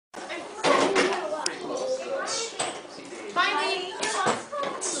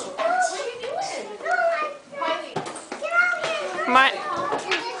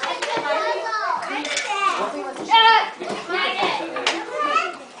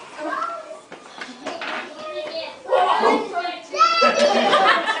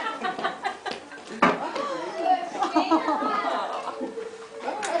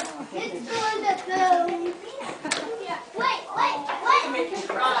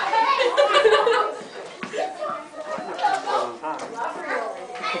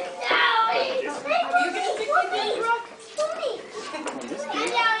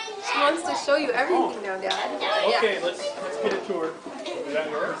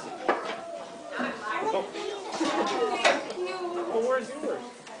Well, where's yours?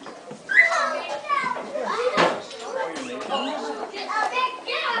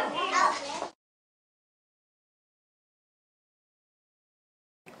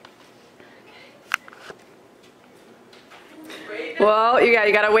 Well, you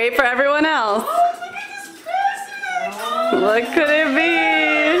gotta wait for everyone else. Oh, look at this present! What could it be?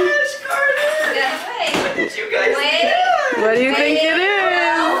 Gosh, Carter! What did you guys do? What do you think it is?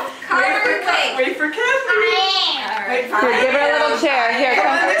 Carter, wait for Kathleen. Wait for Here, give her a little chair. Here, Come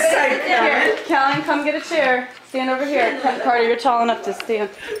come. on this side, Here, Kellen, come get a chair. Stand over here. Carter, you're tall enough to stand.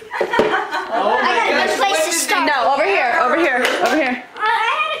 Oh my gosh. place to start. No, over here, over here, over here. I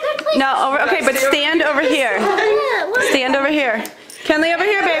had a good place. No, over. Okay, but stand over here. Stand over here. Kenley, over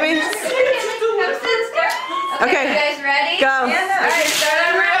here, baby. Okay. You guys ready? Go. Alright, start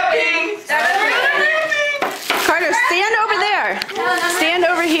unwrapping. Start unwrapping. Carter, stand over there. Stand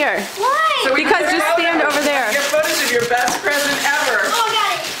over here. Why? So we Because can just photos. stand over there. Get photos of your best present ever. Oh, I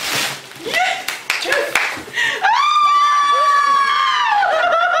got it.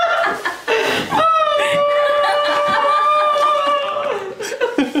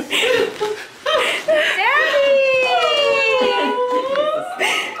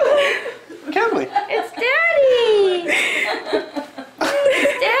 Kelly. It's Daddy.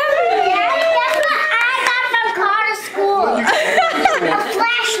 Daddy, that's what I got from Carter School. A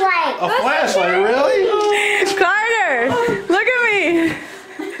flashlight. A flashlight, really? Carter, look at me.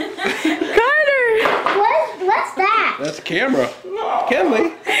 Carter. What's that? That's a camera.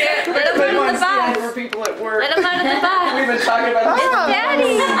 Kelly. Let him They out want of to the stand box. for people at work. Let him out of the box. We've been talking about this.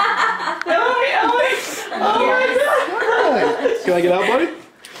 Daddy. Oh, Alex. Oh my God. Can I get out, buddy?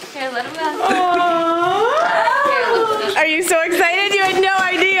 Here, let him go. Aww. Here, look. Are you so excited? You had no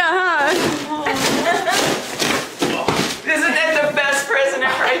idea, huh? Isn't it the best present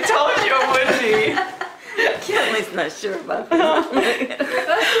ever? I told you it would be. Kelly's not sure about this.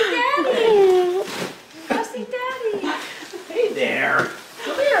 Go see Daddy. Hey there.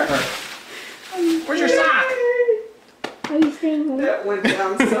 Come here. Where's your sock? Are you staying home? That went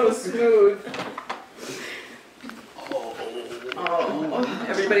down so smooth. Oh,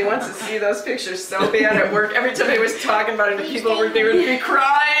 everybody wants to see those pictures so bad at work. Every time I was talking about it to people at work, they would be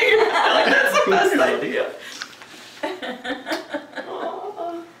crying. Like, that's the best idea.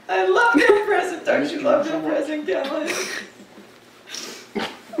 Oh, I love that present. Don't you love that present, Kelly?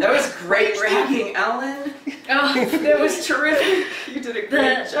 That was great wrapping, Ellen. Oh, That was terrific. You did a great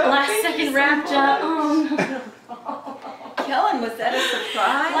the job. last Thank you second so wrap much. job. Oh, Kellen, was that a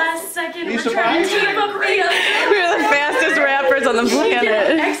surprise? last second. You We're trying to surprised? keep up with We're the fastest rappers on the She did an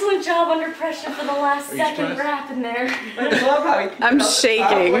planet. excellent job under pressure for the last second surprised? wrap in there. I love how he I'm kept up the shaking.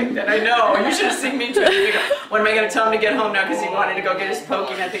 top like that. I know. You should have seen me too. When am I going to tell him to get home now? Because he wanted to go get his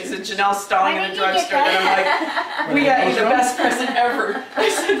Pokey. And I think he said Janelle's stalling in Why the didn't you get drugstore. And I'm like, we got you the home? best present ever. I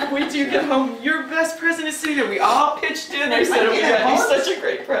said, wait till you get home. Your best present is sitting there. We all pitched in. I said, we got you such a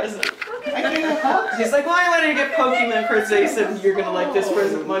great present. I can't have hugs. He's like, well, I wanted to get Pokemon first. He said, you're going to like this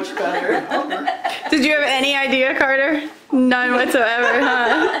present much better. Did you have any idea, Carter? None whatsoever,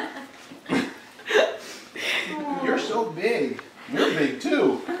 huh? You're so big. You're big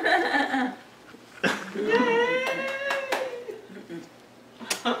too.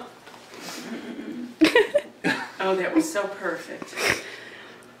 Oh, that was so perfect.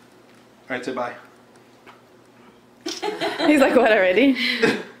 All right, say bye. He's like, what already?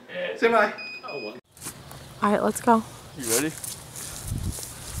 Say bye. All right, let's go. You ready?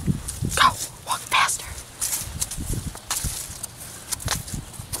 Go, walk faster.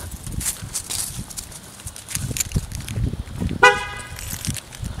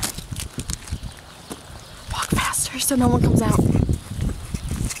 Walk faster so no one comes out.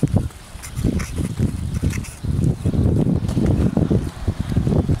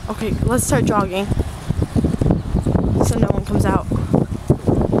 Okay, let's start jogging so no one comes out.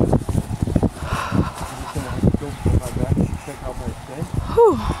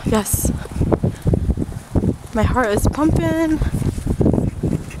 Whew, yes. My heart is pumping.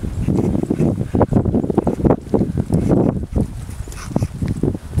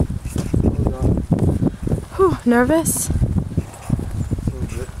 Whew, nervous.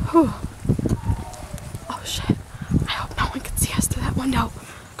 Whew. Oh shit. I hope no one can see us through that window.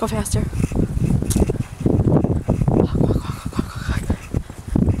 Go faster. Walk, walk, walk, walk, walk,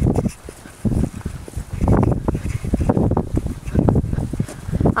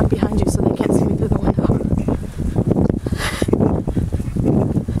 walk. I'm behind you so they can't see me through the window.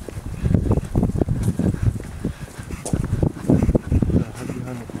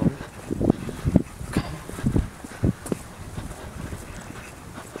 Okay.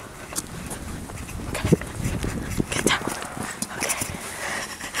 Okay.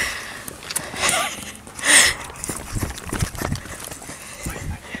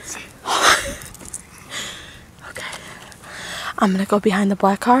 I'm gonna go behind the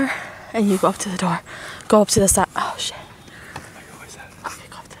black car, and you go up to the door. Go up to the side. Oh shit. Okay,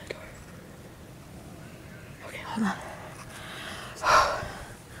 go up to the door. Okay, hold on.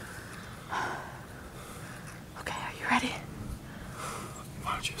 Okay, are you ready?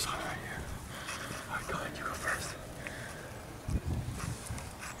 Why don't you sign right here? Alright, go ahead, you go first.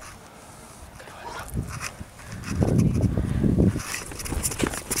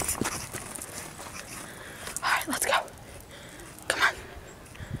 Alright, let's go. Come on.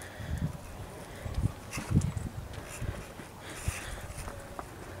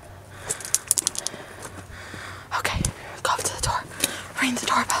 Okay, go up to the door. Ring the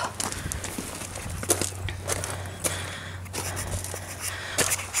doorbell.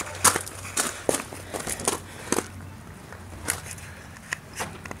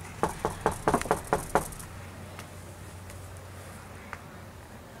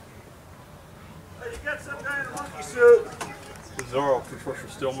 Hey, you got some guy in a monkey suit. Is our Patricia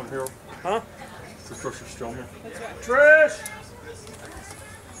Stillman here? Huh? Patricia Stillman. Trish!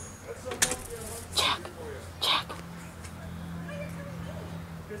 Check. Check.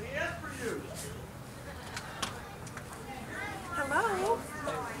 Because he asked for you. Hello.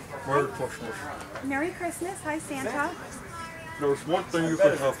 Merry Christmas. Merry Christmas. Hi, Santa. There's one thing you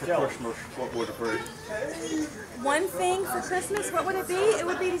could have for Christmas. What would it be? One thing for Christmas, what would it be? It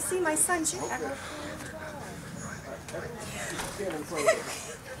would be to see my son Jack.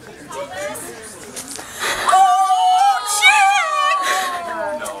 Oh, Jack!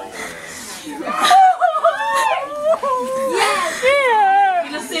 Yes!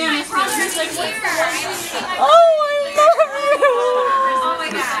 Yeah! Oh, I love you! Oh my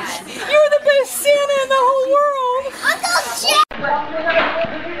god. You're the best Santa in the whole world! Uncle Jack!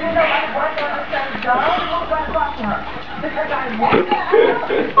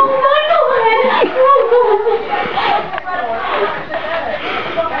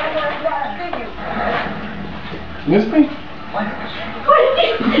 Miss me?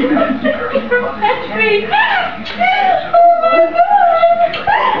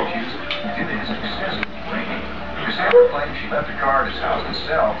 She left the car at his house to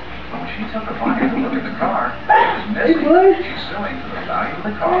sell. When she took a bite to look at the car, it was missing. She's suing for the value of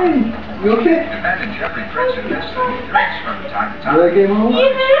the car. You okay? Defendant Jeffrey Prince admits that he drinks from time to time. Did I get home?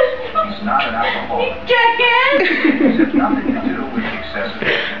 He's not an alcoholic. This has nothing to do with excessive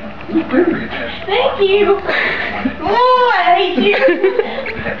drinking. Thank you. Oh, I hate you.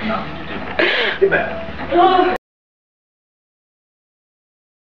 It had nothing to do with it. Get back.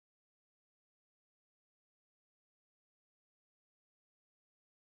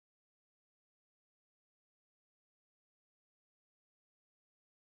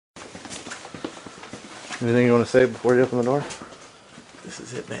 Anything you want to say before you open the door? This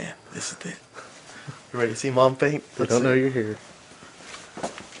is it, man. This is it. You ready to see Mom paint? They don't know you're here.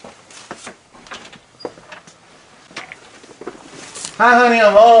 Hi, honey,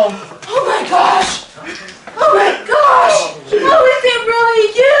 I'm home. Oh my gosh! Oh my gosh! Oh, is it really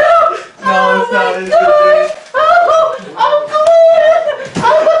you? No, it's not. It's God. just Oh, oh, Glenn!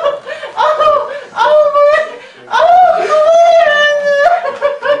 Oh, oh, oh, my, oh, Glenn!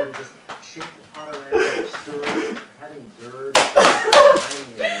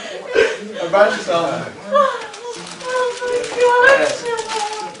 I brought you some. Oh my gosh!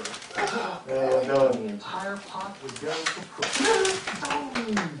 Yeah, no.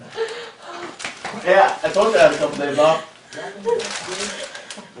 Yeah, I told you I had a couple days off.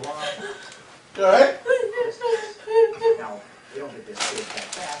 You alright?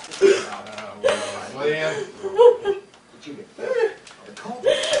 William.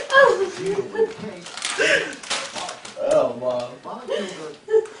 Oh, Mom.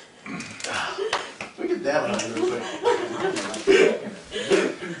 We can dab it on real quick.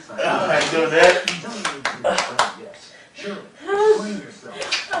 Alright, doing that.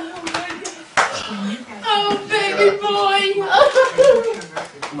 Oh, baby boy!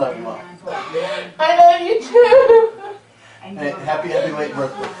 Love you, Mom. I love you too! Hey, happy late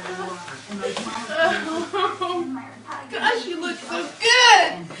birthday. Oh, gosh, you look so good!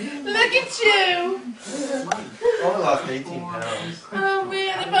 Look at you! I only lost 18 pounds. Oh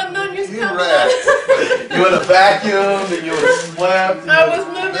man, if I'd known you was You coming wrecked. You would have vacuumed and you would have swept. I was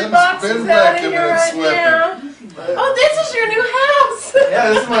moving boxes out of here right now. Oh, this is your new house! Yeah,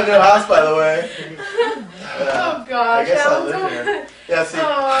 this is my new house, by the way. Oh gosh, I guess I Alan's live here. Yeah, see.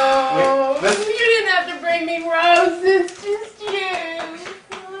 Oh, this- you didn't have to bring me roses, just you.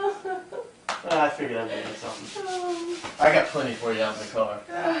 I figured I'd give you something. I got plenty for you out in the car.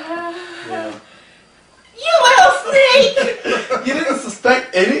 Yeah. You little sneak! You didn't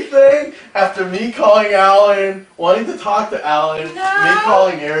suspect anything? After me calling Alan, wanting to talk to Alan, No. me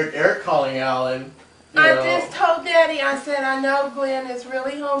calling Eric, Eric calling Alan. I just told Daddy, I said, I know Glenn is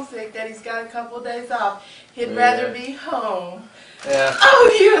really homesick, that he's got a couple of days off. He'd rather be home. Yeah. Oh,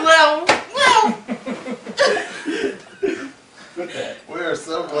 you little. We are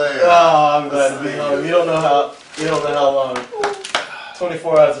so glad. Oh, I'm glad to be home. You don't know how long.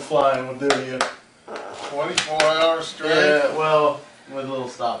 24 hours of flying will do to you. 24 hours straight? Yeah, well, with little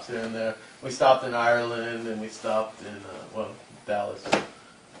stops here and there. We stopped in Ireland and we stopped in, Dallas.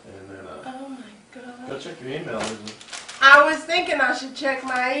 And then, Oh my God. go check your email. I was thinking I should check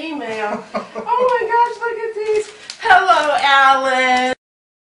my email. Oh my gosh, look at these. Hello, Alan.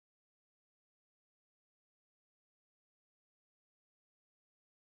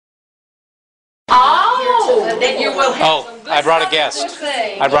 Oh, then you will have some good I brought a stuff to guest.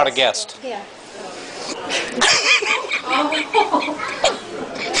 say. I brought a guest. Yeah.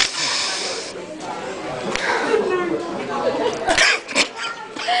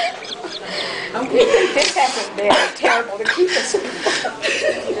 We think this hasn't been terrible to keep us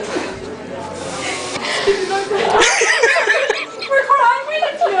We're crying with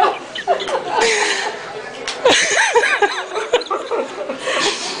you.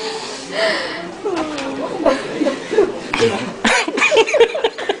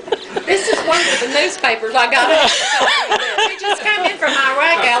 This is one of the newspapers I got. It just came in from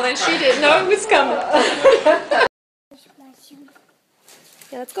Iraq, Alan. She didn't know it was coming.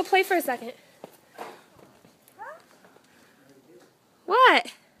 Yeah, let's go play for a second.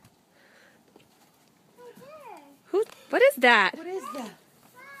 What? Who? What is that? What is that?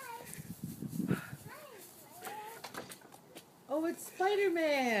 Oh, it's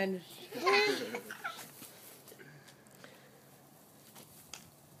Spider-Man.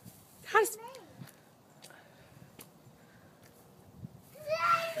 How does...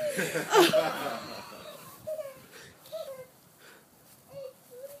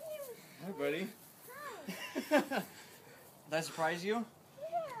 Hi, buddy. Did I surprise you?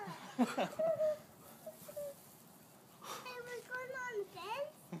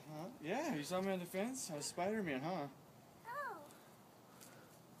 Yeah, you saw me on the fence? I was Spider-Man, huh? Oh.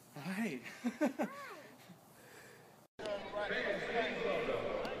 Hi.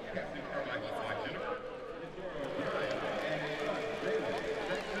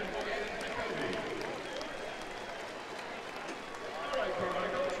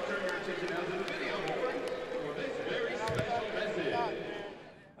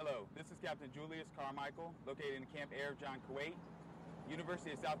 Hello, this is Captain Julius Carmichael, located in Camp Air John Kuwait,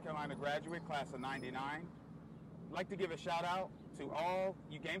 University of South Carolina graduate, class of '99. I'd like to give a shout out to all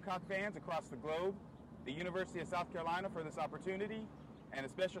you Gamecock fans across the globe, the University of South Carolina for this opportunity, and a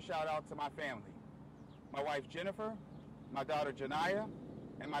special shout out to my family. My wife Jennifer, my daughter Janiyah,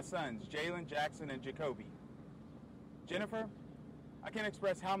 and my sons Jalen, Jackson, and Jacoby. Jennifer, I can't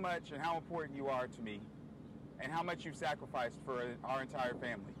express how much and how important you are to me, and how much you've sacrificed for our entire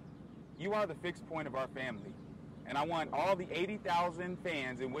family. You are the fixed point of our family, and I want all the 80,000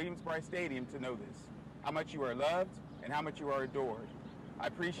 fans in Williams-Brice Stadium to know this, how much you are loved and how much you are adored. I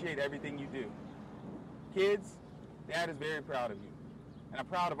appreciate everything you do. Kids, Dad is very proud of you, and I'm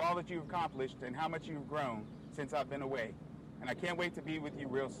proud of all that you've accomplished and how much you've grown since I've been away, and I can't wait to be with you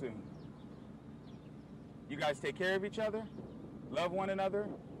real soon. You guys take care of each other, love one another,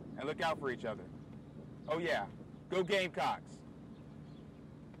 and look out for each other. Oh yeah, go Gamecocks.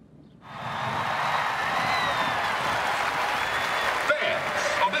 Fans,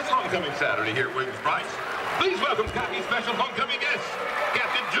 on this homecoming Saturday here at Williams-Brice, please welcome Cockey's special homecoming guest,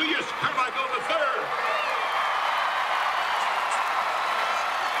 Captain Julius Carmichael III.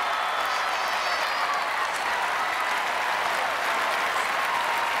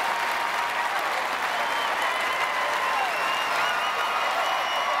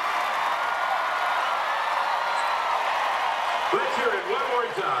 Let's hear it one more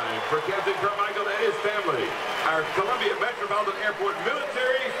time for Captain Carmichael and his family, our Columbia Metropolitan Airport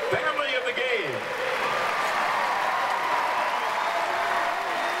military family of the game.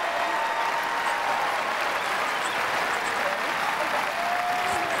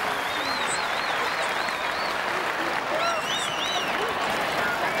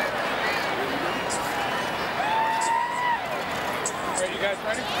 Are you guys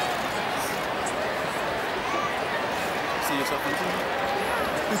ready? See yourself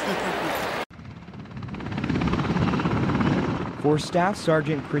For Staff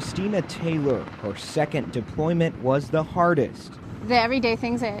Sergeant Christina Taylor, her second deployment was the hardest. The everyday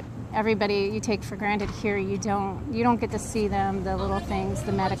things that everybody you take for granted here, you don't get to see them, the little things,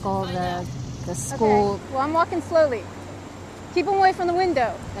 the medical, the school. Okay. Well, I'm walking slowly. Keep them away from the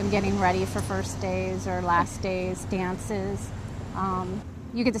window. I'm getting ready for first days or last days, dances.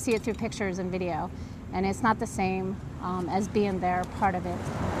 You get to see it through pictures and video, and it's not the same as being there, part of it.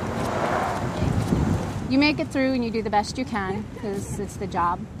 You make it through and you do the best you can because it's the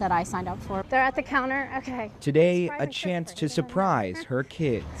job that I signed up for. They're at the counter. Okay. Today, a chance to surprise her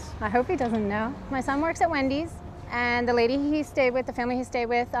kids. I hope he doesn't know. My son works at Wendy's, and the lady he stayed with, the family he stayed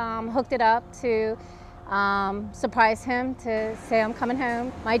with, hooked it up to surprise him, to say I'm coming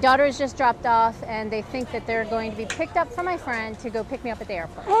home. My daughter is just dropped off, and they think that they're going to be picked up from my friend to go pick me up at the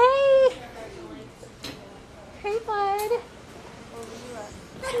airport. Hey! Hey, bud.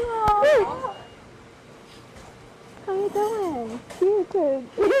 Hello. How you doing? You good?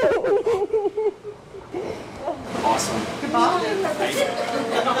 Awesome.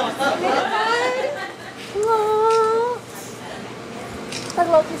 Hello. I'd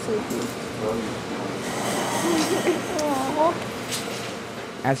love to see you.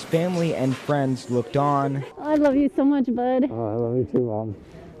 As family and friends looked on, I love you so much, bud. Oh, I love you too, Mom.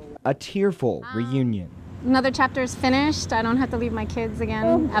 a tearful reunion. Another chapter is finished. I don't have to leave my kids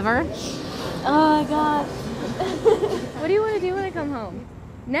again, ever. Oh my gosh. What do you want to do when I come home?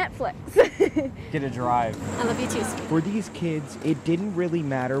 Netflix. Get a drive. I love you too, sweetie. For these kids, it didn't really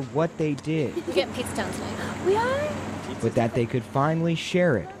matter what they did, We're getting pizza town tonight. We are? but that they could finally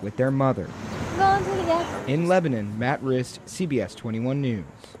share it with their mother. Going to the gas. In Lebanon, Matt Rist, CBS 21 News.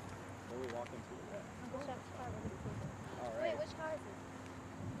 Wait, which car is it?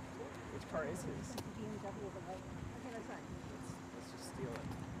 Which car is his? BMW with the light. Okay, let's run. Let's just steal it.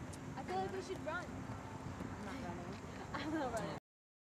 I feel like we should run. I'm not running. I'm not running.